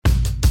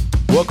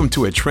Welcome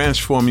to A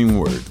Transforming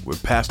Word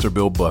with Pastor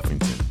Bill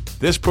Buffington.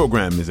 This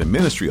program is a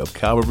ministry of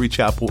Calvary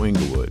Chapel,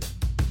 Inglewood.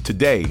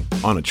 Today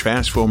on A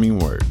Transforming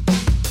Word.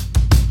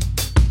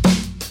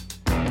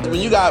 When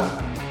you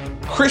got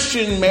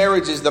Christian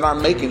marriages that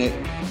aren't making it,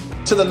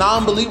 to the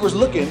non-believers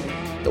looking,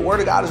 the word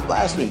of God is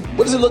blasphemy.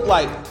 What does it look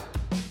like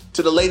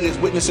to the lady that's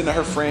witnessing to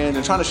her friends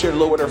and trying to share the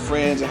Lord with her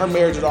friends, and her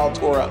marriage is all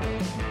tore up?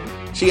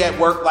 She at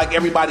work like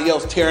everybody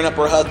else, tearing up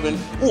her husband.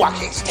 Oh, I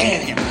can't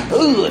stand him.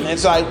 Ooh, and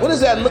it's like, what does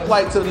that look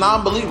like to the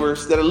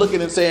non-believers that are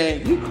looking and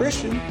saying, you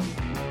Christian?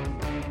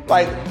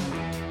 Like,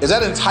 is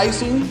that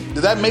enticing?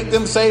 Does that make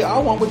them say, I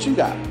want what you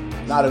got?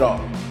 Not at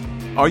all.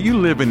 Are you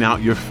living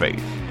out your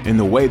faith in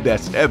the way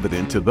that's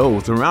evident to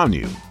those around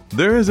you?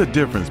 There is a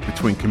difference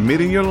between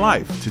committing your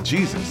life to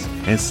Jesus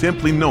and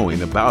simply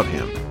knowing about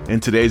him.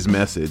 In today's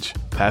message,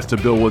 Pastor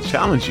Bill will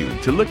challenge you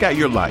to look at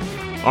your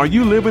life. Are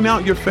you living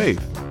out your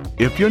faith?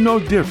 If you're no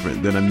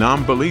different than a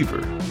non-believer,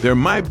 there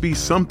might be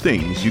some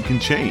things you can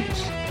change.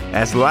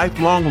 As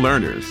lifelong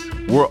learners,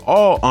 we're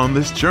all on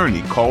this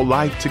journey called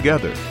life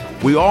together.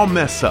 We all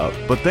mess up,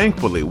 but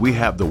thankfully we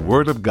have the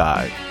Word of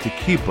God to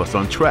keep us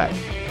on track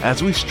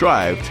as we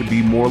strive to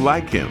be more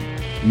like him.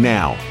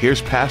 Now,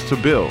 here's Pastor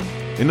Bill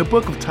in the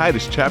book of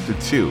Titus chapter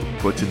 2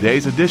 for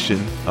today's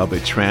edition of A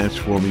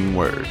Transforming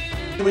Word.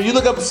 When you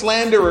look up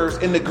slanderers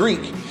in the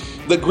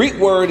Greek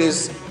word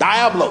is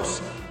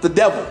diablos, the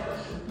devil.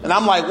 And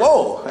I'm like,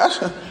 whoa,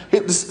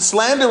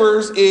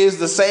 slanderers is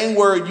the same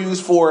word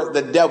used for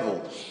the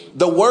devil.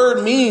 The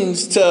word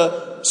means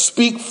to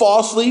speak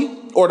falsely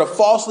or to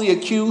falsely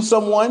accuse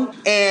someone.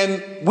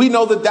 And we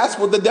know that that's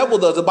what the devil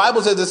does. The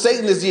Bible says that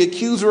Satan is the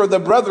accuser of the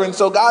brethren.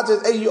 So God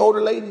says, hey, you older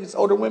ladies,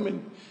 older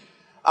women.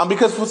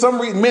 Because for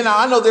some reason, men,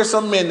 I know there's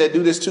some men that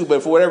do this too,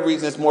 but for whatever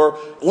reason, it's more,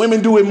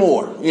 women do it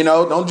more. You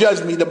know, don't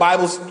judge me. The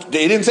Bible,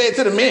 they didn't say it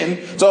to the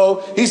men.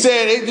 So he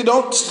said, hey,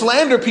 don't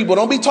slander people.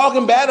 Don't be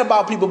talking bad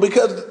about people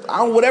because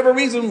whatever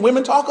reason,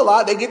 women talk a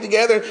lot. They get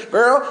together,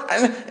 girl,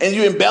 and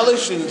you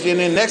embellish. And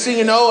then next thing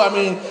you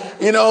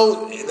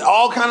know,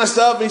 all kind of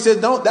stuff. And he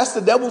said, that's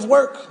the devil's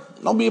work.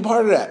 Don't be a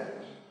part of that.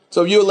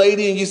 So if you're a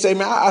lady and you say,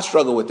 man, I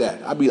struggle with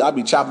that. I'd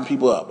be chopping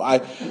people up.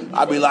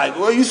 I'd be like,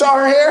 well, you saw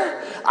her hair?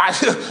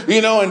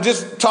 And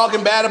just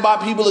talking bad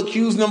about people,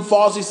 accusing them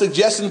falsely,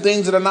 suggesting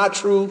things that are not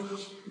true.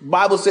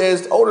 Bible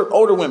says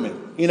older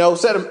women,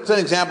 set an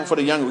example for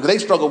the younger, because they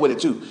struggle with it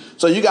too.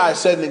 So you guys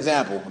set an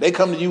example. They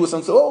come to you with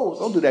something,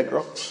 don't do that,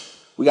 girl.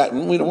 We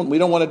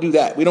don't want to do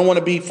that. We don't want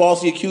to be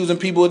falsely accusing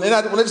people. And when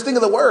I just think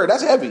of the word,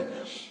 that's heavy.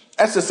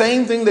 That's the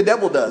same thing the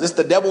devil does. It's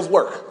the devil's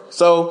work.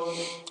 So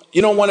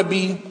you don't want to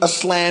be a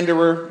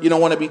slanderer. You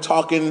don't want to be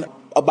talking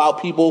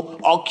about people,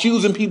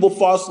 accusing people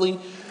falsely.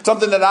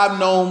 Something that I've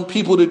known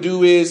people to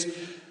do is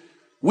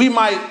we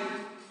might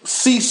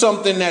see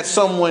something that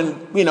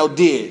someone,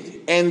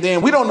 did. And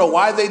then we don't know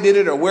why they did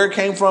it or where it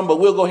came from, but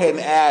we'll go ahead and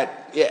add,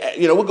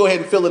 we'll go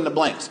ahead and fill in the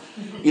blanks.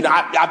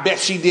 I bet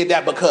she did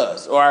that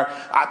because, or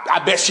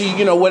I bet she,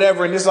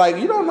 whatever. And it's like,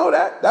 you don't know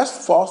that.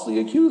 That's falsely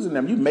accusing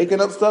them. You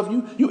making up stuff.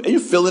 You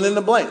filling in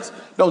the blanks.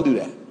 Don't do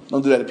that.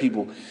 Don't do that to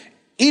people.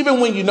 Even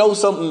when you know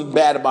something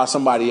bad about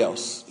somebody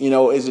else,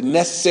 is it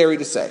necessary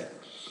to say?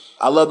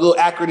 I love the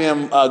little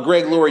acronym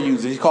Greg Laurie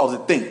uses. He calls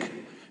it THINK.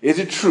 Is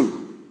it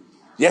true?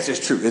 Yes,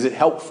 it's true. Is it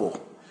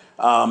helpful?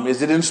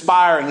 Is it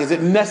inspiring? Is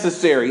it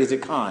necessary? Is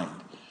it kind?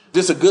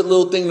 Just a good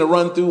little thing to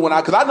run through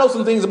because I know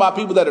some things about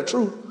people that are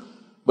true,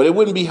 but it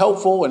wouldn't be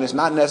helpful and it's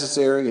not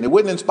necessary and it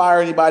wouldn't inspire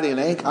anybody and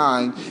it ain't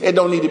kind. It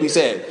don't need to be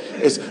said.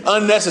 It's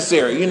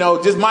unnecessary.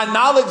 Just my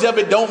knowledge of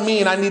it don't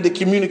mean I need to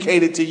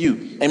communicate it to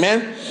you.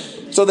 Amen?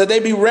 So that they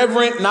be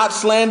reverent, not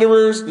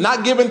slanderers,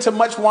 not given to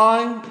much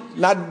wine,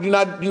 you're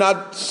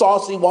not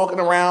saucy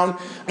walking around,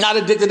 not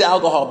addicted to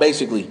alcohol,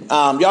 basically.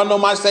 Y'all know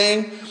my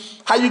saying,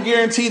 how you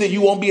guarantee that you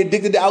won't be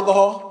addicted to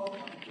alcohol?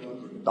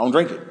 Don't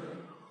drink it.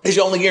 It's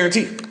your only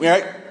guarantee,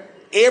 right?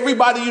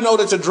 Everybody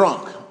that's a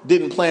drunk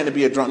didn't plan to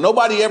be a drunk.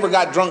 Nobody ever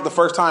got drunk the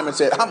first time and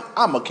said,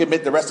 I'm going to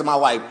commit the rest of my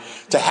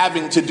life to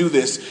having to do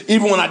this,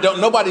 even when I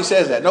don't. Nobody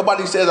says that.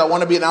 Nobody says I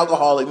want to be an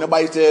alcoholic.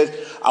 Nobody says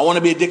I want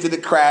to be addicted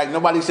to crack.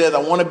 Nobody says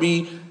I want to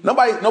be,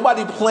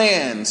 nobody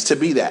plans to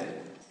be that.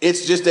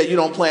 It's just that you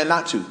don't plan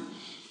not to.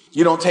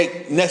 You don't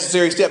take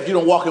necessary steps. You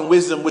don't walk in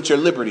wisdom with your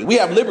liberty. We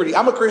have liberty.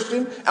 I'm a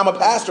Christian. I'm a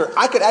pastor.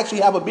 I could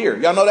actually have a beer.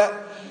 Y'all know that?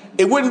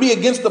 It wouldn't be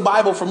against the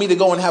Bible for me to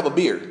go and have a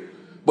beer,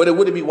 but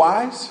would it be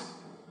wise?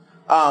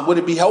 Would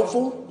it be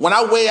helpful? When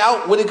I weigh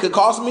out what it could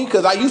cost me,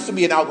 because I used to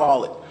be an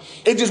alcoholic,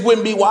 it just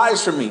wouldn't be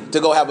wise for me to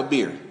go have a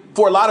beer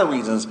for a lot of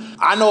reasons.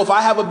 I know if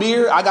I have a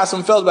beer, I got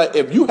some fellas, but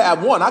if you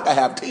have one, I could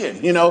have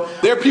 10.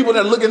 There are people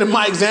that are looking at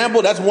my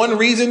example. That's one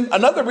reason.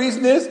 Another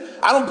reason is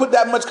I don't put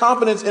that much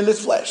confidence in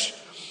this flesh,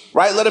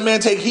 right? Let a man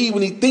take heed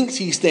when he thinks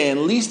he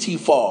stand, lest he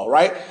fall,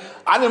 right?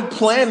 I didn't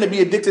plan to be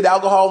addicted to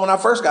alcohol when I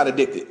first got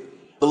addicted.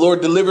 The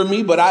Lord delivered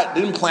me, but I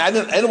didn't plan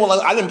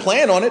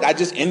on it. I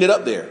just ended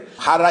up there.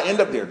 How did I end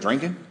up there?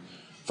 Drinking.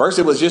 First,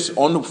 it was just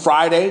on the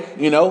Friday,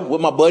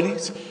 with my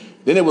buddies.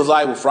 Then it was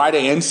like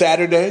Friday and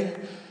Saturday.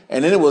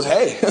 And then it was,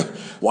 hey,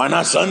 why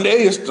not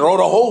Sunday? Just throw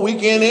the whole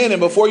weekend in.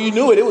 And before you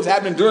knew it, it was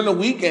happening during the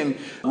week and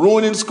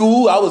ruining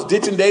school. I was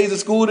ditching days of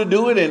school to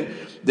do it. And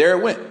there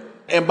it went.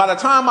 And by the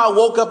time I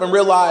woke up and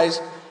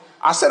realized,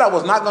 I said I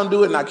was not going to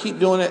do it, and I keep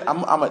doing it.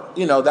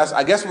 That's,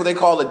 I guess, what they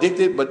call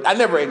addicted. But I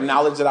never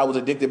acknowledged that I was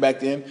addicted back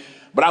then.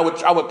 But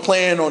I would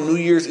plan on New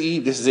Year's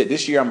Eve. This is it.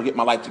 This year I'm gonna get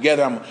my life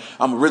together. I'm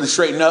gonna really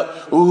straighten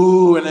up.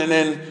 Ooh, and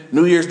then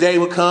New Year's Day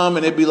would come,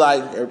 and it'd be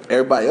like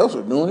everybody else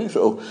was doing it.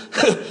 So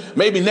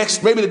maybe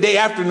the day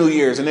after New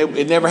Year's, and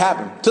it never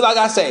happened till I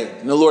got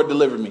saved, and the Lord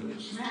delivered me.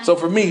 So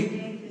for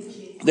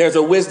me, there's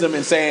a wisdom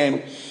in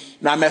saying,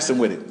 not messing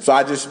with it. So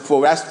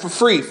that's for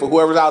free for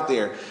whoever's out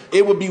there.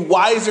 It would be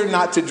wiser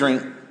not to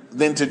drink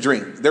than to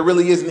drink. There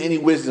really isn't any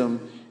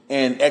wisdom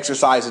in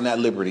exercising that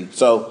liberty.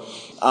 So.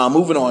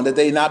 Moving on, that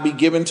they not be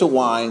given to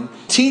wine,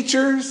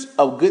 teachers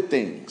of good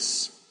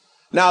things.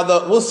 Now,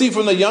 we'll see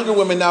from the younger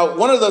women. Now,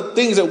 one of the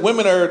things that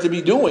women are to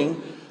be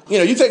doing,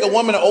 you take a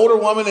woman, an older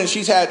woman, and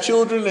she's had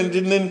children, and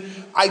then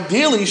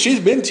ideally she's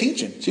been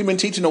teaching. She's been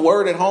teaching the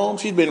word at home.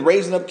 She's been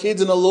raising up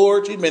kids in the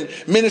Lord. She's been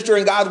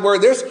ministering God's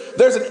word.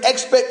 There's an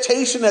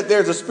expectation that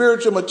there's a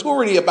spiritual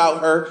maturity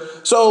about her.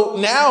 So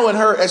now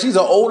as she's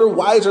an older,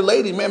 wiser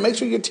lady, man, make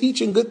sure you're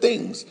teaching good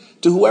things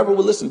to whoever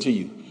will listen to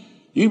you.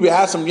 You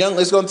have some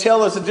it's going to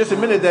tell us in just a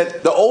minute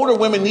that the older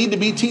women need to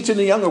be teaching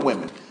the younger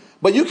women.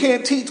 But you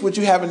can't teach what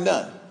you haven't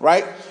done,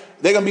 right?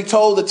 They're going to be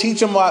told to teach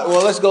them.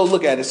 Well, let's go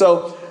look at it.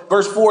 So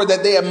verse 4,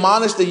 that they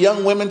admonish the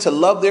young women to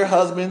love their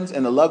husbands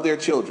and to love their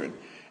children.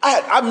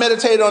 I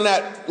meditated on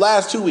that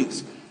last 2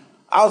 weeks.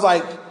 I was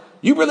like,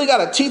 you really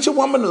got to teach a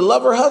woman to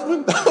love her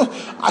husband?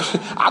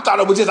 I thought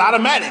it was just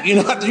automatic.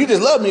 You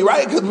just love me,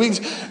 right? and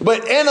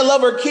to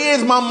love her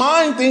kids. My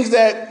mind thinks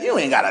that you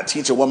ain't got to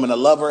teach a woman to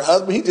love her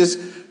husband. You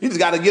just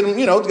got to get him,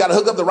 got to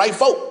hook up the right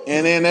folk.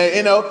 And then,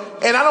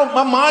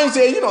 my mind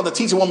says, to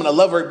teach a woman to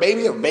love her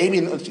baby,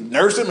 and she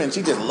nurse him and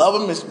she just love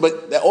him.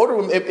 But the older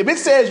woman, if it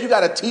says you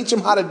got to teach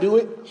him how to do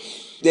it,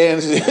 then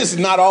it's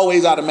not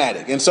always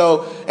automatic. And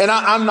so,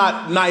 I'm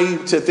not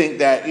naive to think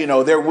that,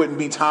 there wouldn't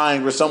be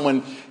times where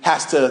someone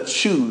has to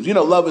choose.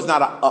 Love is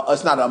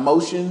it's not an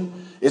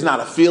emotion. It's not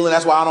a feeling.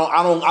 That's why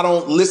I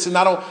don't listen.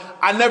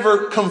 I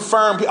never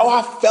confirm.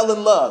 I fell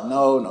in love.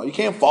 No, you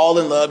can't fall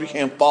in love. You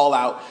can't fall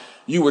out.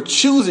 You were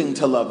choosing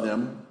to love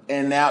them,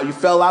 and now you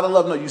fell out of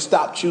love. No, you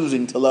stopped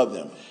choosing to love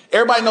them.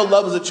 Everybody know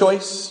love is a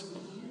choice.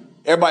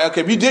 Everybody,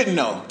 okay, if you didn't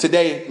know,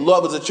 today,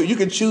 love is a choice. You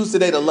can choose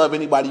today to love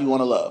anybody you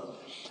want to love.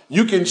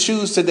 You can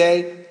choose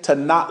today to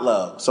not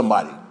love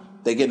somebody.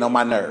 They're getting on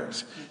my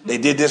nerves. They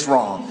did this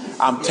wrong.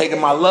 I'm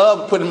taking my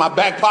love, putting it in my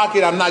back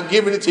pocket. I'm not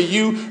giving it to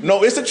you.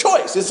 No, it's a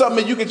choice. It's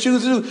something that you can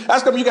choose to do.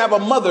 That's because you can have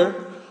a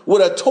mother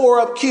with a tore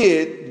up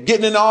kid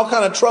getting in all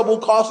kind of trouble,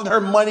 costing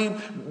her money,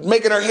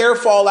 making her hair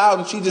fall out,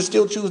 and she's just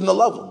still choosing to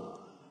love him.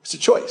 It's a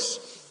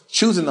choice.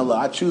 Choosing to love.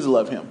 I choose to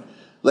love him.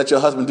 Let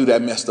your husband do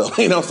that mess though.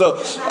 So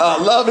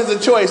love is a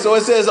choice. So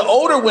it says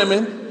older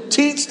women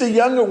teach the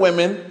younger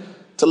women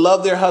to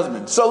love their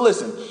husbands. So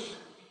listen,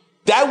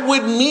 that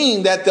would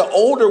mean that the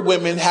older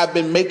women have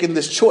been making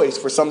this choice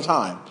for some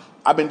time.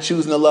 I've been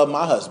choosing to love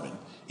my husband,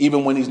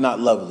 even when he's not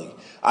lovely.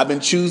 I've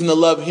been choosing to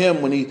love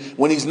him when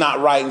he's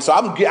not right. And so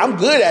I'm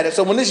good at it.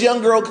 So when this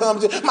young girl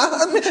comes in, my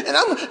husband,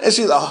 and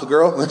she's like, oh,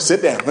 girl,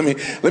 sit down.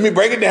 Let me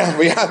break it down.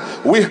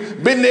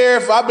 We've been there.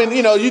 If I've been,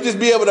 you just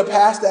be able to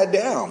pass that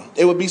down.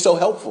 It would be so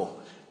helpful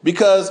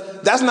because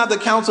that's not the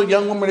counsel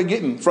young women are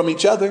getting from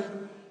each other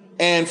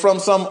and from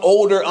some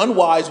older,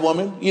 unwise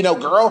woman,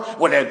 girl,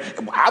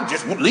 I'll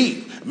just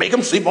leave, make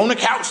them sleep on the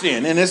couch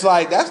then. And it's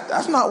like,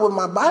 that's not what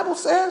my Bible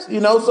says,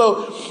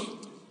 so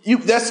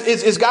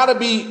it's got to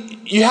be,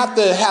 you have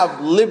to have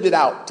lived it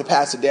out to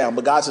pass it down.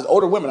 But God says,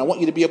 older women, I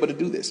want you to be able to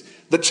do this.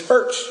 The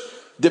church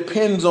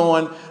depends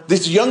on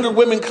this younger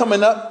women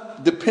coming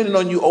up, depending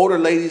on you older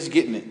ladies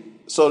getting it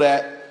so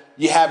that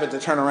you have it to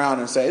turn around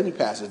and say, let me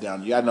pass this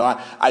down to you. I know,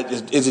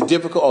 is it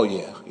difficult? Oh,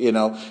 yeah. There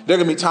are going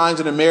to be times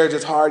in a marriage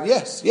it's hard.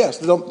 Yes.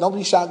 Don't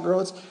be shocked,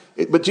 girls.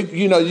 But you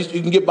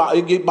can get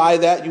by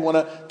that. You want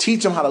to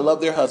teach them how to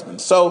love their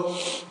husbands. So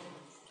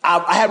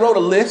I had wrote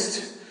a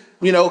list,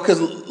 because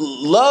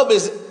love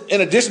is,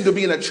 in addition to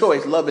being a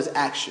choice, love is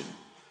action.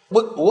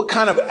 What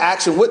kind of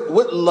action,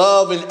 what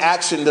love and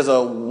action does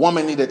a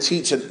woman need to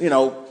teach?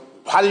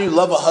 How do you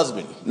love a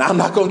husband? Now, I'm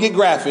not going to get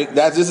graphic.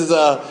 How does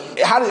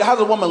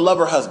a woman love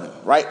her husband,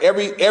 right?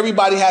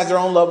 Everybody has their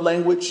own love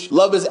language.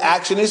 Love is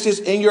action. It's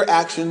just in your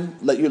action,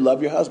 let you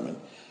love your husband.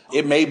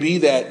 It may be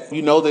that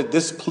you know that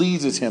this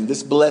pleases him,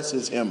 this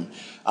blesses him.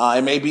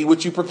 It may be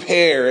what you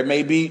prepare. It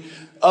may be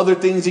other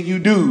things that you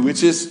do. It's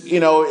just,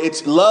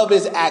 it's love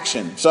is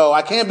action. So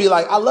I can't be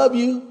like, I love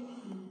you.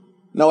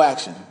 No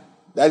action.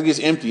 That gets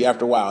empty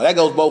after a while. That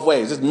goes both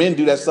ways. Just men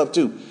do that stuff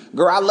too.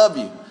 Girl, I love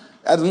you.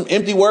 That's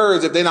empty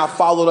words if they're not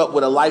followed up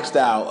with a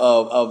lifestyle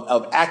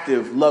of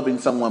active loving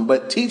someone.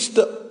 But teach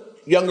the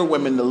younger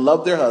women to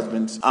love their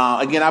husbands.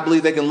 Again, I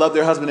believe they can love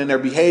their husband in their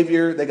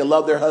behavior. They can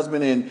love their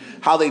husband in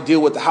how they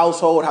deal with the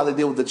household, how they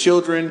deal with the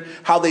children,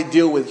 how they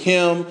deal with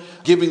him,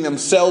 giving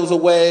themselves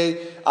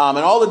away, and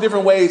all the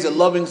different ways that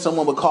loving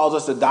someone would cause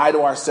us to die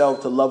to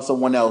ourselves, to love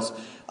someone else,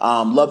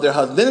 love their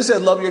husband. Then it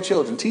says, love your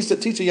children. Teach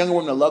a younger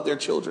woman to love their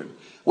children.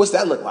 What's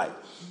that look like?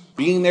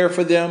 Being there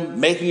for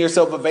them, making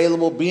yourself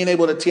available, being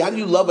able to teach. How do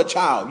you love a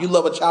child? You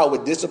love a child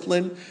with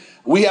discipline.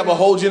 We have a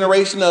whole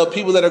generation of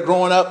people that are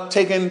growing up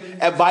taking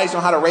advice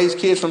on how to raise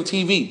kids from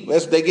TV.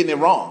 They're getting it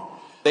wrong.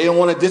 They don't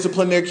want to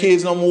discipline their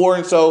kids no more.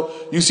 And so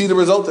you see the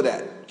result of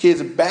that.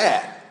 Kids are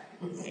bad.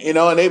 You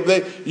know, and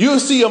you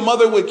see a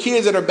mother with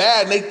kids that are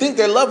bad and they think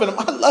they're loving him.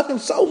 I love him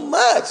so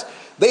much.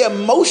 They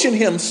emotion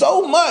him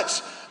so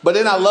much, but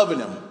they're not loving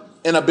him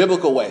in a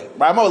biblical way.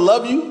 Right? I'm going to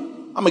love you.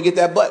 I'm going to get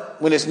that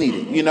butt when it's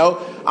needed. You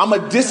know, I'm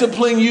going to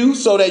discipline you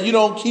so that you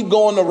don't keep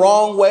going the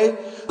wrong way.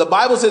 The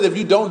Bible says if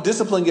you don't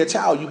discipline your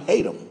child, you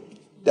hate him.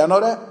 Y'all know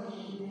that?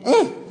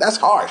 That's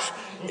harsh.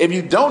 If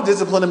you don't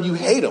discipline him, you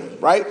hate him,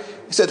 right?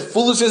 He said,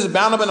 foolishness is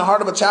bound up in the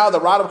heart of a child,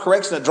 the rod of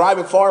correction to drive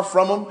it far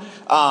from him.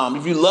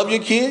 If you love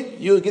your kid,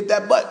 you'll get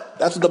that butt.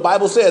 That's what the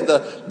Bible said.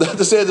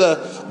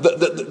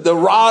 The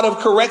rod of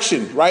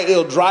correction, right?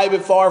 It'll drive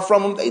it far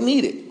from them. They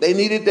need it. They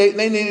need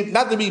it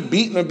not to be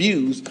beaten or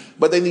abused,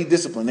 but they need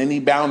discipline. They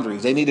need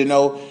boundaries. They need to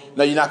know,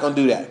 no, you're not going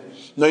to do that.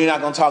 No, you're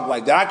not going to talk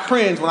like that. I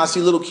cringe when I see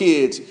little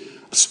kids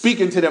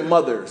speaking to their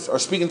mothers or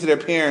speaking to their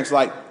parents.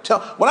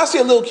 When I see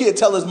a little kid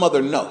tell his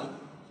mother no,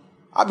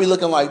 I'll be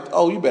looking like,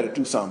 oh, you better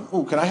do something.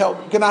 Ooh, can I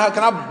help? Can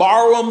I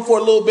borrow them for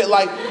a little bit?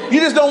 Like, you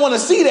just don't want to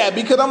see that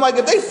because I'm like,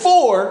 if they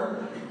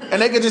 4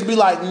 and they could just be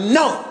like,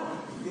 no.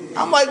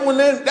 I'm like,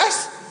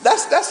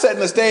 that's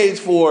setting the stage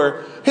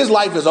for his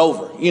life is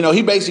over. You know,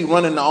 he basically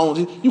running the own.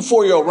 You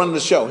 4-year-old running the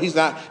show. He's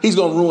going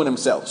to ruin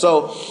himself.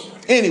 So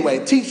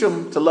anyway, teach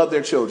them to love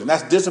their children.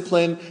 That's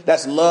discipline.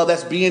 That's love.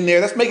 That's being there.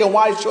 That's making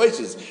wise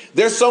choices.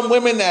 There's some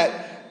women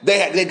that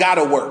they got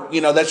to work.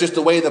 You know, that's just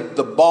the way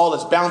the ball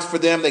is bounced for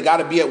them. They got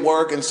to be at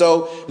work. And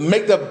so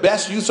make the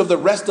best use of the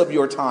rest of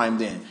your time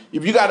then.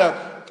 If you got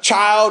a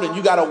child and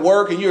you got to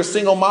work and you're a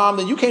single mom,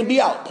 then you can't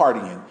be out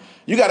partying.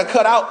 You got to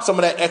cut out some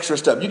of that extra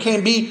stuff. You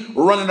can't be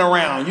running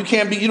around. You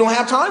don't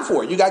have time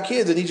for it. You got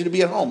kids that need you to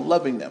be at home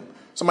loving them.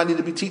 Somebody need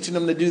to be teaching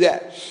them to do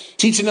that.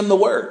 Teaching them the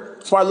word.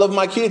 That's why I love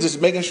my kids, is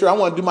making sure I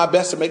want to do my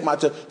best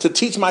to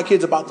teach my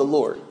kids about the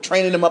Lord.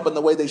 Training them up in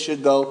the way they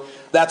should go.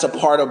 That's a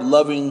part of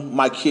loving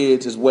my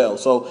kids as well.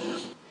 So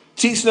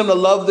teaching them to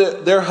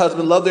love their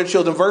husband, love their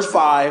children. Verse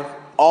 5,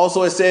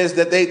 also it says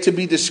that they to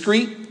be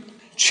discreet,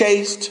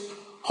 chaste,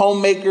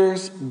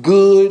 homemakers,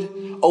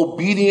 good,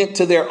 obedient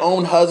to their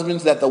own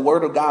husbands, that the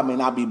word of God may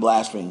not be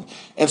blasphemed.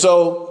 And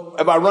so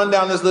if I run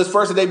down this list,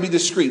 first, that they be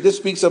discreet. This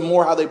speaks of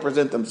more how they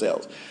present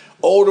themselves.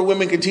 Older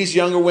women can teach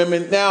younger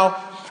women.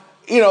 Now,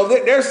 you know,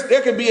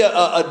 there could be kind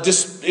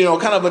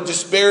of a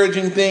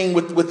disparaging thing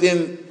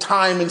within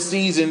time and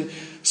season.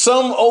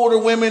 Some older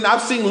women,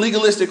 I've seen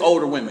legalistic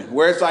older women,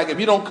 where it's like, if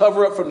you don't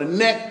cover up from the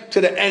neck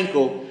to the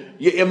ankle,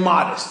 you're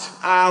immodest.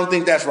 I don't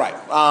think that's right.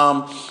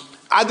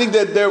 I think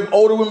that their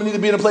older women need to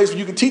be in a place where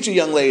you can teach a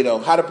young lady, though,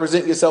 how to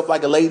present yourself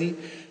like a lady.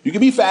 You can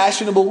be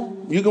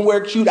fashionable. You can wear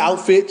cute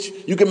outfits.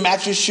 You can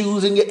match your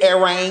shoes and your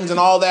earrings and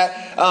all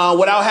that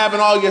without having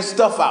all your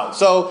stuff out.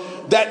 So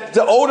that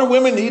the older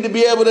women need to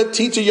be able to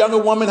teach a younger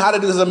woman how to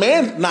do this. A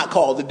man's not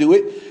called to do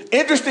it.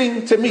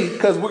 Interesting to me,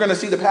 because we're going to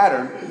see the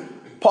pattern.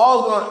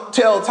 Paul's going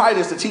to tell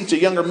Titus to teach the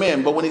younger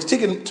men, but when he's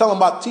telling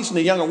about teaching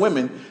the younger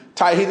women,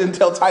 he didn't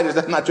tell Titus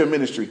that's not your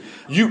ministry.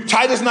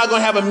 Titus not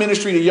going to have a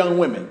ministry to young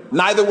women.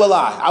 Neither will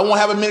I. I won't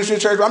have a ministry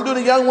at church. I'm doing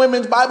a young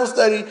women's Bible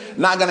study.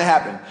 Not going to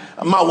happen.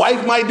 My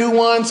wife might do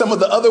one. Some of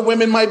the other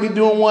women might be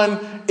doing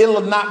one. It'll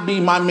not be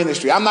my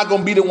ministry. I'm not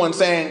going to be the one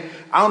saying,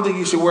 I don't think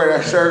you should wear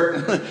that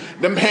shirt.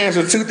 Them pants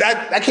are too.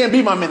 That can't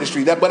be my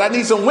ministry. But I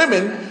need some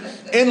women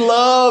in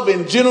love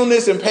and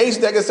gentleness and patience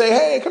that can say,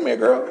 hey, come here,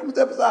 girl. Come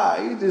step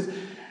aside.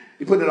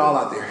 You're putting it all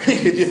out there.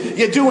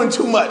 You're doing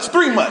too much,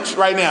 too much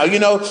right now. You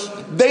know,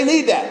 they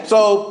need that.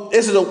 So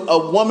this is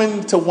a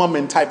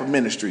woman-to-woman type of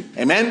ministry.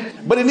 Amen?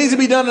 But it needs to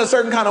be done in a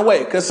certain kind of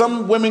way, because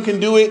some women can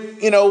do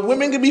it. You know,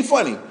 women can be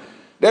funny.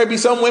 There'd be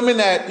some women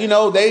that, you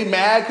know, they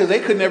mad because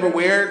they could never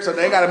wear it, so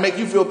they got to make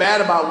you feel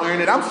bad about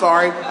wearing it. I'm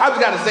sorry. I just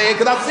got to say it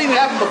because I've seen it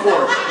happen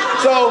before.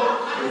 So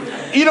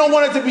you don't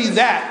want it to be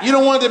that. You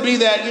don't want it to be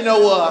that, you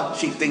know,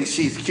 she thinks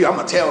she's cute. I'm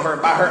going to tell her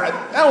about her. I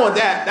don't want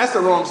that. That's the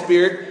wrong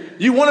spirit.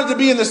 You want it to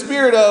be in the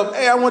spirit of,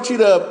 hey, I want you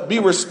to be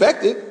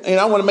respected,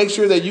 and I want to make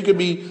sure that you can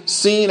be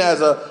seen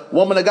as a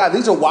woman of God.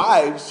 These are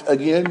wives,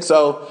 again.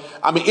 So,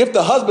 I mean, if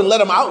the husband let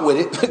them out with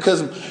it,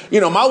 because,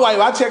 you know, my wife,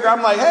 I check her,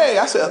 I'm like, hey,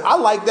 I said, I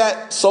like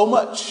that so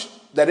much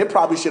that it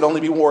probably should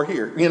only be worn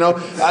here. You know,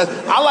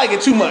 I like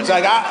it too much.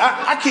 Like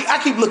I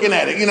keep looking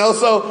at it, you know,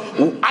 so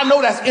I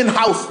know that's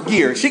in-house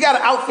gear. She got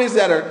outfits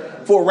that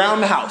are for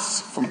around the house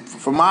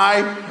for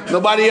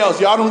nobody else.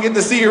 Y'all don't get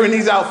to see her in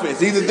these outfits.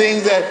 These are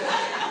things that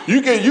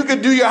you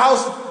can do your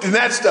house and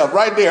that stuff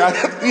right there.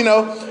 You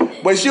know,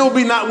 But she'll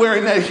be not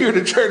wearing that here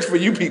to church for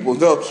you people.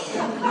 So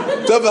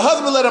if the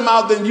husband let him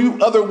out, then you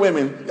other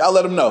women, y'all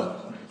let him know.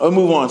 I'll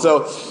move on.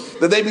 So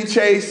that they be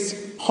chaste,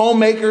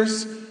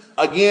 homemakers.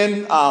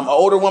 Again, an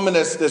older woman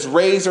that's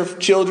raised her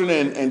children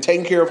and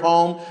taken care of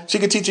home. She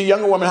could teach a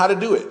younger woman how to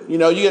do it. You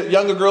get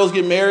younger girls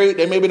get married.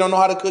 They maybe don't know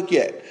how to cook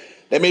yet.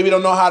 They maybe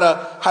don't know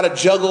how to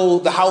juggle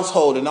the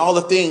household and all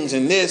the things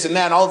and this and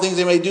that and all the things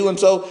they may do. And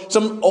so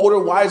some older,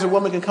 wiser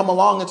woman can come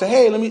along and say,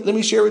 hey, let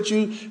me share with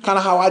you kind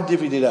of how I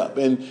divvied it up.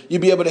 And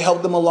you'll be able to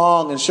help them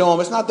along and show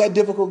them it's not that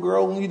difficult,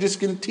 girl, when you just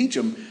can teach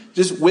them.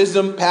 Just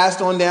wisdom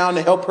passed on down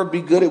to help her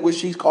be good at what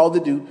she's called to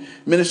do,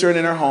 ministering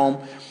in her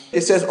home.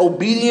 It says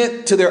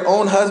obedient to their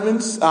own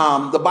husbands.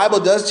 The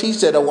Bible does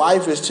teach that a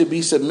wife is to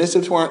be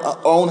submissive to her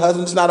own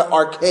husband. It's not an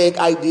archaic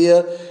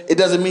idea. It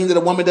doesn't mean that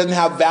a woman doesn't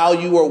have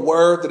value or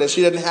worth, or that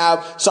she doesn't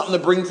have something to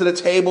bring to the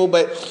table,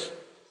 but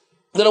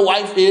that a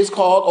wife is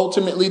called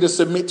ultimately to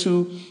submit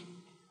to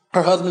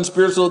her husband's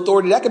spiritual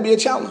authority. That can be a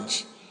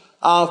challenge,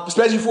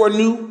 especially for a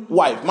new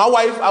wife. My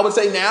wife, I would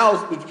say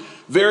now, is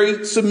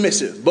very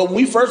submissive. But when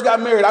we first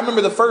got married, I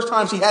remember the first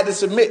time she had to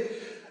submit.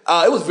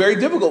 It was very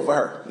difficult for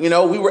her.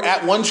 We were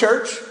at one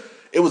church.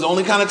 It was the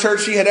only kind of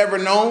church she had ever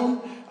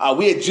known.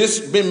 We had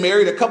just been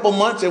married a couple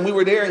months and we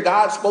were there and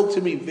God spoke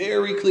to me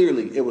very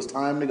clearly. It was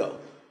time to go.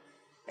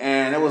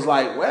 And it was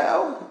like,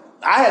 well,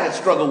 I had to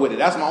struggle with it.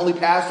 That's my only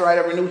pastor I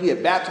ever knew. He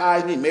had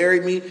baptized me,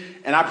 married me.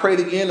 And I prayed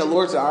again. The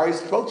Lord said, I already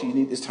spoke to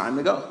you. It's time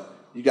to go.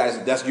 You guys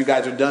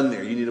are done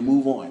there. You need to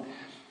move on.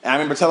 And I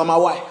remember telling my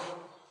wife,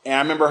 and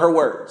I remember her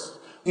words.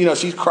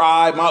 She's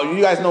cried.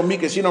 You guys know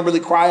Mika. She don't really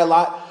cry a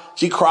lot.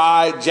 She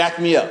cried, jacked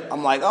me up.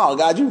 I'm like, oh,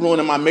 God, you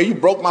ruining my marriage. You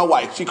broke my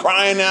wife. She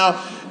crying now.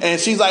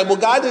 And she's like, well,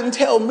 God didn't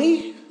tell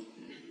me.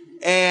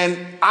 And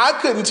I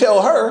couldn't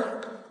tell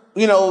her.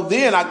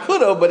 Then I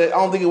could have, but I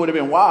don't think it would have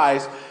been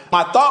wise.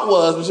 My thought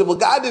was, well,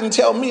 God didn't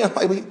tell me. I'm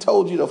like, he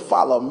told you to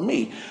follow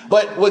me.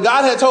 But what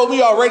God had told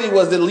me already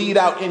was to lead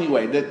out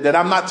anyway, that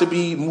I'm not to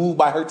be moved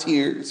by her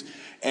tears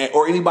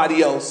or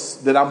anybody else,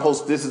 that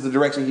this is the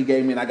direction he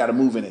gave me and I got to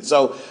move in it.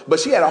 So, but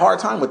she had a hard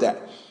time with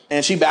that.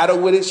 And she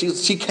battled with it.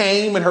 She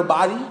came in her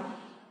body,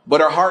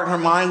 but her heart and her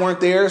mind weren't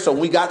there. So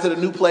when we got to the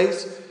new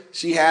place,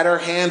 she had her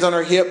hands on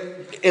her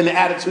hip in the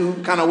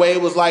attitude kind of way.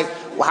 It was like,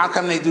 well, how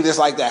come they do this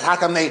like that? How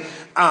come they,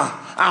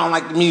 I don't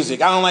like the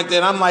music. I don't like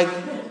that. I'm like,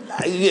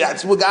 yeah,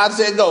 that's what God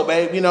said, go,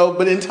 babe.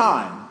 But in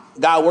time,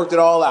 God worked it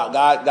all out.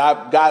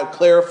 God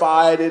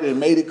clarified it and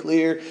made it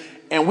clear.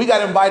 And we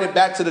got invited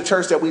back to the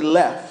church that we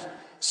left.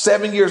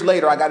 7 years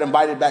later, I got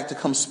invited back to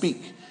come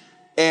speak.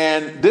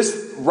 And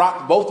this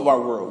rocked both of our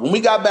world. When we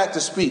got back to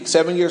speak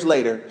 7 years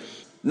later,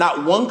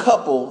 not one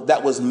couple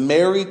that was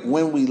married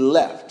when we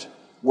left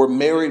were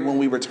married when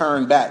we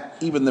returned back,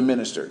 even the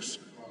ministers.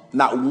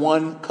 Not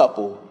one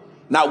couple,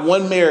 not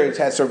one marriage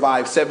had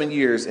survived 7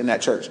 years in that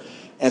church.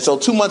 And so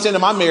 2 months into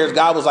my marriage,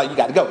 God was like, you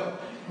got to go.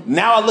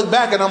 Now I look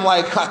back and I'm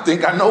like, I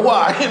think I know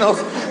why,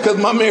 because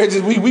my marriage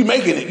is, we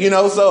making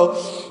it,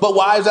 so, but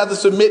wives have to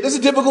submit. It's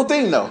a difficult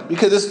thing though,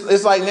 because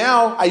it's like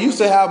now I used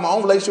to have my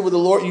own relationship with the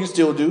Lord. You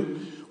still do.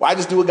 Well, I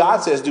just do what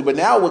God says do. But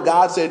now what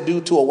God said do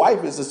to a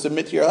wife is to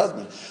submit to your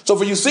husband. So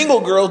for you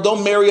single girls,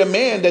 don't marry a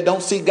man that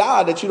don't see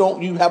God, that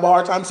you have a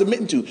hard time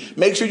submitting to.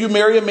 Make sure you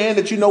marry a man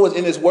that you know is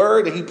in his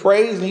word, that he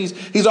prays, and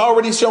he's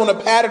already shown a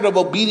pattern of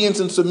obedience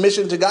and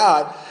submission to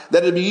God,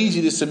 that it'd be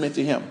easy to submit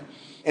to him.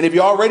 And if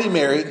you're already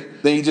married,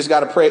 then you just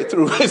got to pray it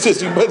through.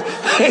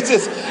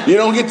 You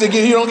don't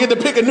get to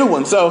pick a new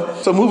one.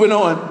 So moving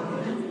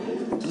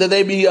on, that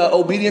they be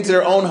obedient to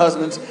their own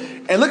husbands.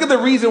 And look at the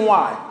reason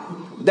why.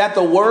 That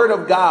the word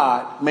of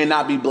God may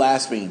not be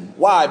blasphemed.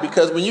 Why?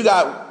 Because when you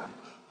got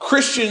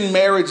Christian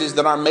marriages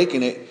that aren't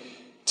making it,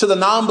 to the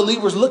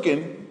non-believers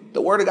looking,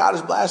 the word of God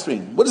is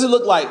blasphemed. What does it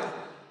look like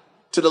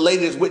to the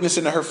lady that's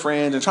witnessing to her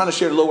friends and trying to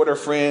share the Lord with her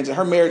friends, and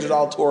her marriage is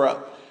all tore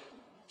up?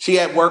 She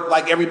at work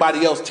like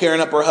everybody else, tearing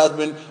up her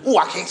husband. Oh,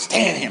 I can't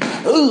stand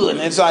him. Ooh, and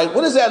it's like,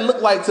 what does that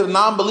look like to the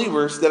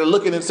non-believers that are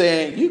looking and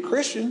saying, you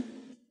Christian?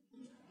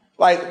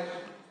 Like,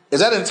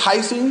 is that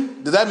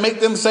enticing? Does that make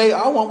them say,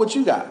 I want what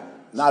you got?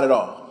 Not at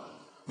all.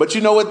 But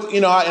you know what,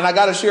 and I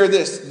got to share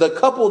this. The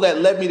couple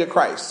that led me to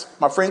Christ,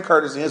 my friend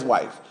Curtis and his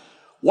wife,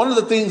 one of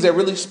the things that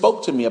really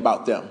spoke to me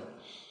about them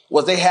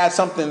was they had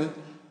something.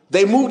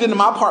 They moved into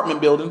my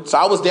apartment building. So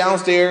I was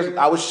downstairs.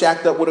 I was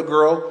shacked up with a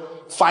girl,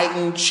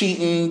 fighting,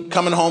 cheating,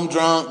 coming home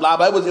drunk, blah,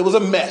 blah. It was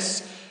a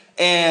mess.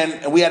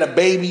 And we had a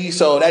baby.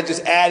 So that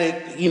just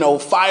added,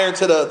 fire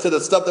to the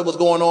stuff that was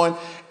going on.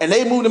 And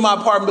they moved in my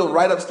apartment building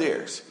right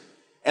upstairs.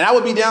 And I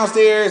would be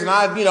downstairs and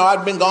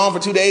I'd been gone for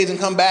 2 days and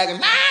come back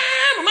and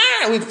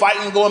we'd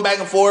fighting, going back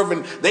and forth,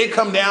 and they'd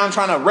come down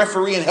trying to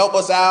referee and help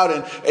us out.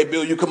 And hey,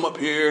 Bill, you come up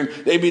here,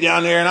 and they'd be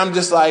down there. And I'm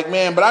just like,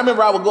 man, but I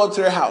remember I would go up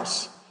to their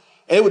house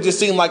and it would just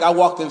seem like I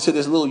walked into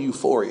this little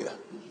euphoria.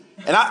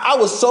 And I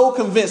was so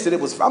convinced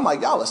that I'm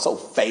like, y'all are so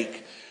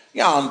fake.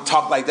 Y'all don't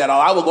talk like that.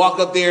 I would walk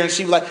up there and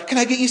she'd be like, can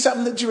I get you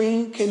something to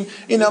drink? And,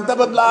 blah,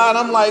 blah, blah. And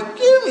I'm like,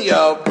 give me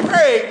a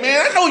break,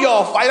 man. I know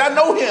y'all fight. I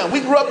know him.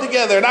 We grew up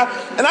together. And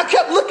I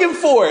kept looking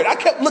for it. I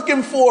kept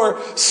looking for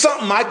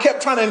something. I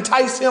kept trying to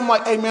entice him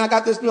like, hey, man, I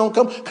got this.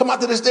 Come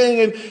out to this thing.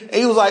 And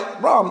he was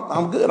like, bro,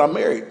 I'm good. I'm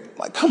married. I'm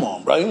like, come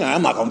on, bro.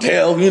 I'm not going to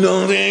tell. You know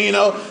what I'm saying?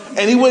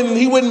 And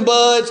he wouldn't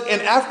budge.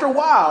 And after a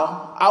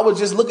while, I would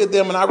just look at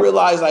them and I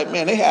realized like,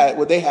 man,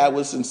 what they had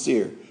was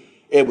sincere.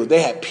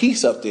 They had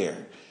peace up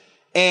there.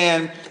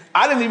 And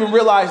I didn't even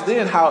realize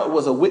then how it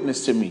was a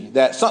witness to me,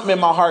 that something in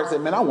my heart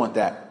said, man, I want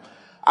that.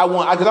 I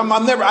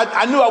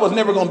knew I was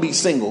never going to be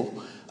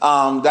single.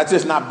 That's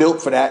just not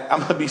built for that.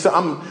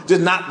 I'm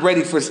just not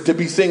ready to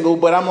be single.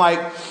 But I'm like,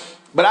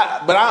 what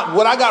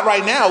I got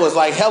right now is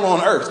like hell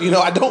on earth.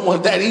 I don't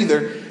want that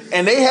either.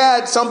 And they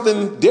had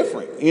something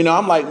different.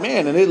 I'm like,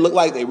 man, and it looked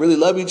like they really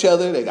love each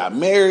other. They got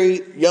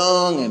married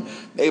young and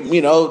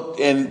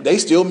and they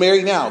still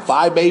married now,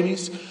 5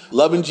 babies,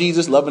 loving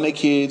Jesus, loving their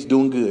kids,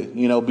 doing good,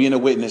 being a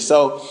witness.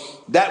 So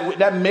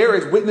that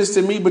marriage witnessed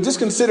to me, but just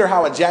consider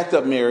how a jacked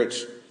up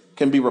marriage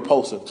can be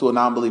repulsive to a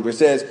non-believer. It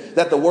says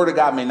that the word of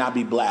God may not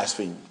be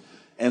blasphemed.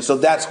 And so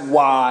that's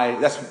why,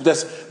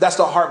 that's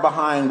the heart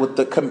behind what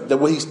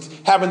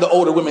he's having the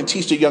older women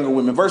teach the younger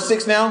women. Verse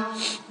 6 now.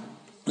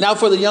 Now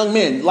for the young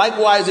men,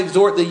 likewise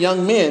exhort the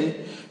young men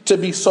to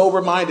be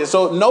sober-minded.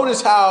 So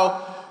notice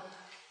how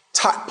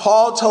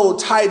Paul told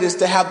Titus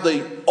to have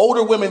the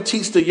older women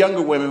teach the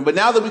younger women. But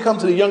now that we come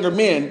to the younger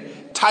men,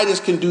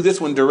 Titus can do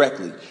this one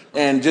directly.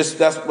 And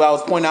that's what I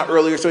was pointing out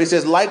earlier. So he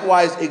says,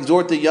 likewise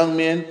exhort the young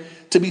men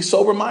to be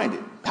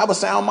sober-minded. Have a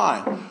sound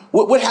mind.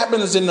 What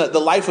happens in the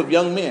life of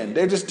young men?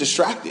 They're just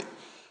distracted.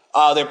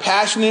 They're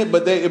passionate,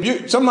 but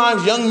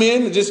sometimes young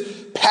men are just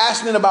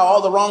passionate about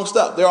all the wrong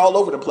stuff. They're all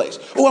over the place.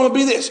 Oh, I'm going to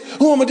be this.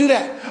 Oh, I'm going to do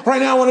that.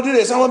 Right now I want to do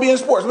this. I want to be in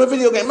sports. I'm in a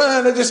video game.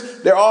 Man,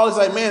 they're always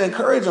like, man,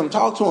 encourage them,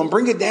 talk to them,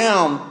 bring it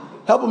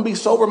down, help them be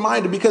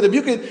sober-minded. Because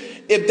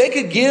if they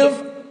could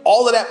give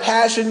all of that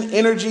passion,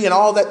 energy, and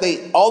all that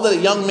a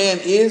young man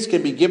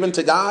can be given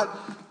to God,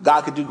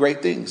 God could do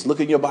great things. Look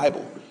in your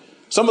Bible.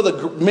 Some of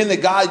the men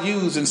that God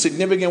used in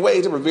significant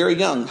ways, they were very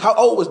young. How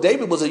old was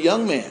David? Was a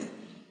young man.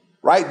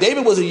 Right?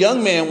 David was a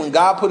young man when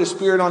God put his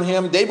spirit on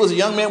him. David was a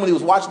young man when he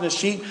was watching the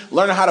sheep,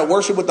 learning how to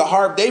worship with the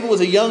harp. David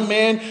was a young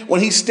man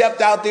when he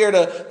stepped out there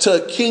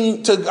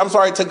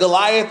to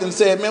Goliath and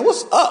said, man,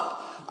 what's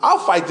up? I'll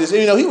fight this.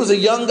 He was a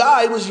young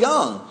guy. He was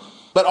young.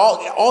 But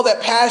all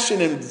that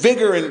passion and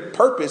vigor and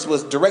purpose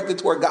was directed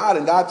toward God.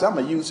 And God said, I'm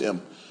going to use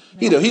him.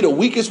 He the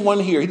weakest one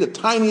here. He the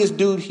tiniest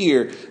dude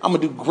here. I'm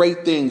going to do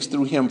great things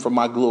through him for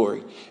my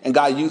glory. And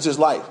God used his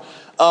life.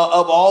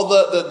 Of all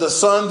the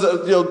sons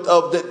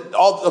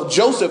of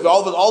Joseph,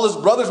 all his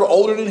brothers were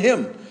older than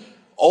him,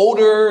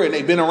 and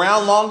they've been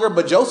around longer.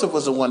 But Joseph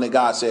was the one that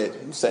God said,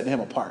 I'm setting him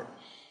apart.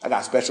 I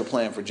got a special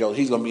plan for Joseph.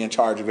 He's going to be in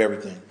charge of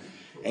everything.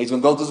 And he's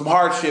going to go through some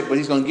hardship, but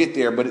he's going to get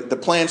there. But the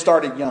plan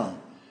started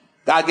young.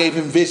 God gave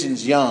him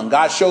visions young.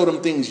 God showed him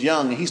things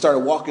young, and he started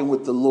walking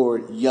with the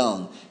Lord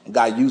young. And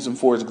God used him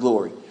for his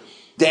glory.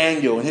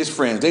 Daniel and his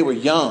friends, they were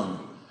young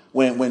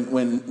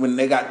when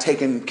they got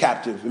taken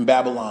captive in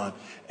Babylon.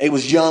 He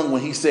was young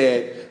when he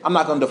said, I'm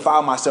not going to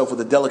defile myself with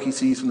the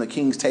delicacies from the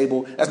king's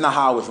table. That's not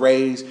how I was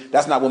raised.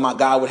 That's not what my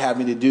God would have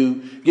me to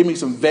do. Give me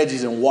some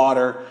veggies and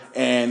water.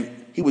 And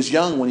he was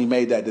young when he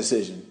made that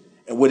decision,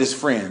 and with his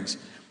friends.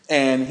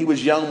 And he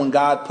was young when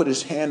God put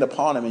his hand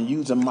upon him and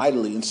used him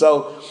mightily. And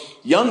so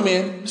young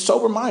men,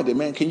 sober-minded,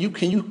 man, can you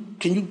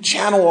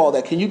channel all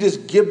that? Can you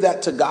just give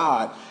that to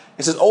God?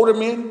 It says older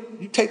men,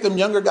 you take them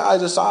younger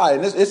guys aside.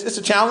 And it's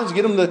a challenge.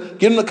 Get them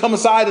to come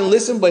aside and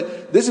listen.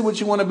 But this is what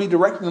you want to be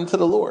directing them to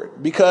the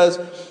Lord, because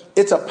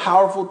it's a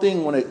powerful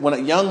thing when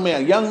a young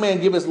man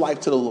give his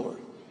life to the Lord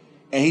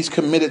and he's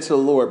committed to the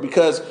Lord,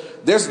 because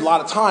there's a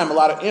lot of time, a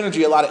lot of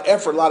energy, a lot of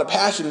effort, a lot of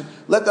passion.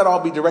 Let that all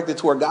be directed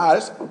toward God.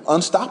 It's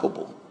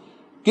unstoppable.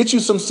 Get you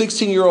some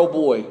 16-year-old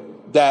boy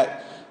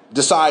that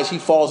decides he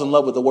falls in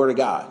love with the word of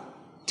God.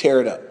 Tear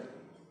it up.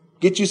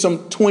 Get you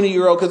some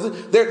 20-year-old,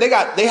 because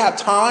they have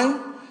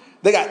time,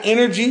 they got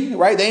energy,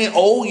 right? They ain't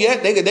old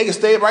yet. They can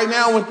stay up right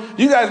now. When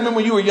you guys remember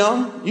when you were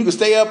young, you could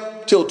stay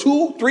up till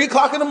 2, 3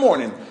 o'clock in the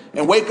morning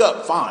and wake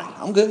up fine.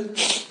 I'm good.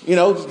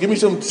 Just give me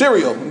some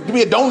cereal, give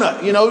me a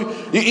donut.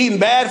 You're eating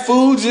bad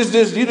foods. They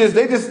just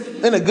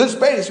in a good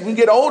space. When you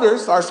get older,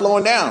 start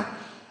slowing down.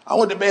 I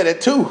went to bed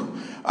at 2.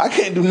 I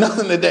can't do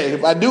nothing today.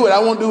 If I do it, I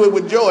won't do it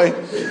with joy.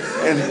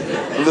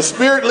 And the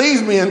Spirit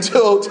leads me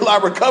until I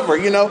recover.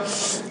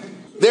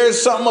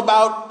 There's something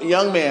about a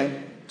young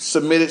man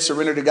submitted,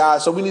 surrendered to God.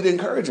 So we need to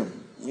encourage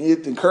them. We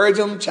need to encourage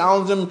them,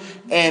 challenge them,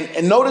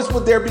 and notice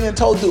what they're being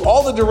told to do.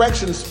 All the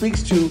direction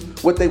speaks to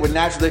what they would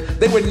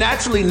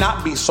naturally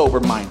not be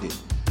sober-minded.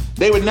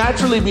 They would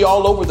naturally be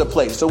all over the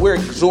place. So we're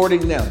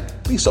exhorting them,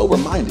 be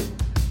sober-minded.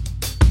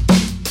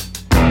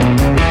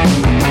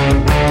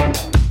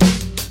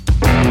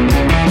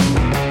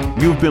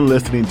 You've been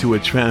listening to A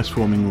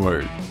Transforming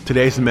Word.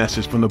 Today's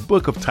message from the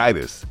book of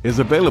Titus is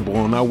available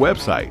on our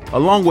website,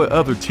 along with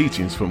other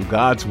teachings from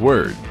God's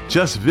Word.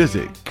 Just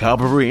visit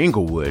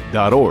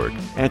CalvaryInglewood.org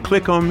and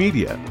click on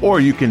Media, or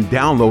you can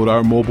download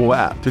our mobile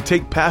app to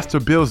take Pastor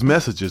Bill's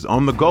messages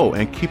on the go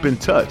and keep in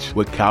touch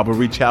with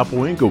Calvary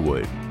Chapel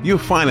Inglewood. You'll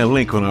find a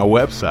link on our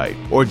website,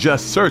 or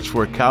just search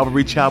for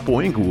Calvary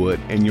Chapel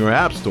Inglewood in your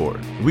app store.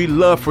 We'd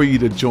love for you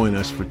to join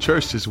us for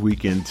church this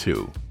weekend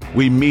too.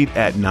 We meet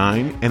at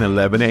 9 and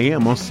 11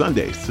 a.m. on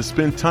Sundays to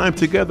spend time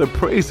together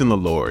praising the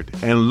Lord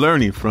and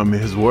learning from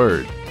His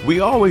Word.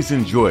 We always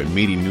enjoy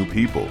meeting new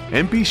people,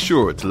 and be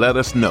sure to let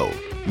us know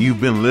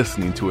you've been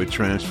listening to A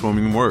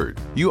Transforming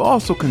Word. You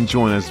also can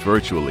join us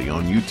virtually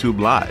on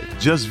YouTube Live.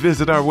 Just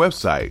visit our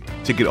website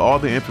to get all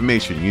the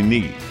information you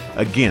need.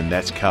 Again,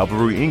 that's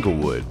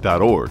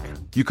CalvaryInglewood.org.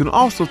 You can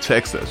also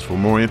text us for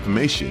more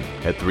information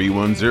at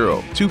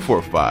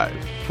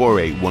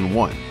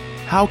 310-245-4811.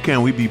 How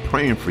can we be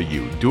praying for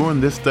you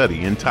during this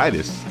study in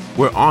Titus?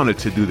 We're honored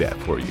to do that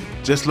for you.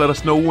 Just let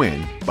us know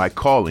when by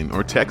calling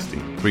or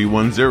texting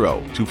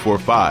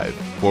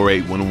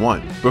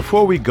 310-245-4811.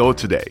 Before we go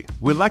today,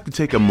 we'd like to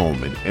take a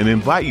moment and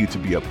invite you to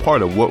be a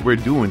part of what we're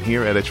doing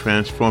here at A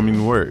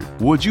Transforming Word.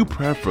 Would you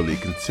prayerfully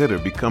consider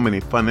becoming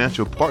a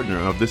financial partner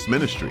of this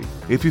ministry?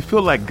 If you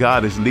feel like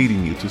God is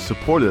leading you to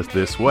support us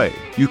this way,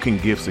 you can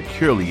give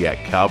securely at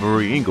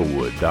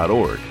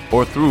CalvaryInglewood.org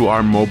or through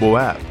our mobile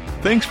app.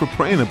 Thanks for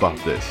praying about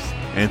this,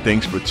 and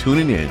thanks for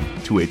tuning in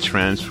to A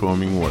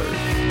Transforming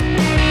Word.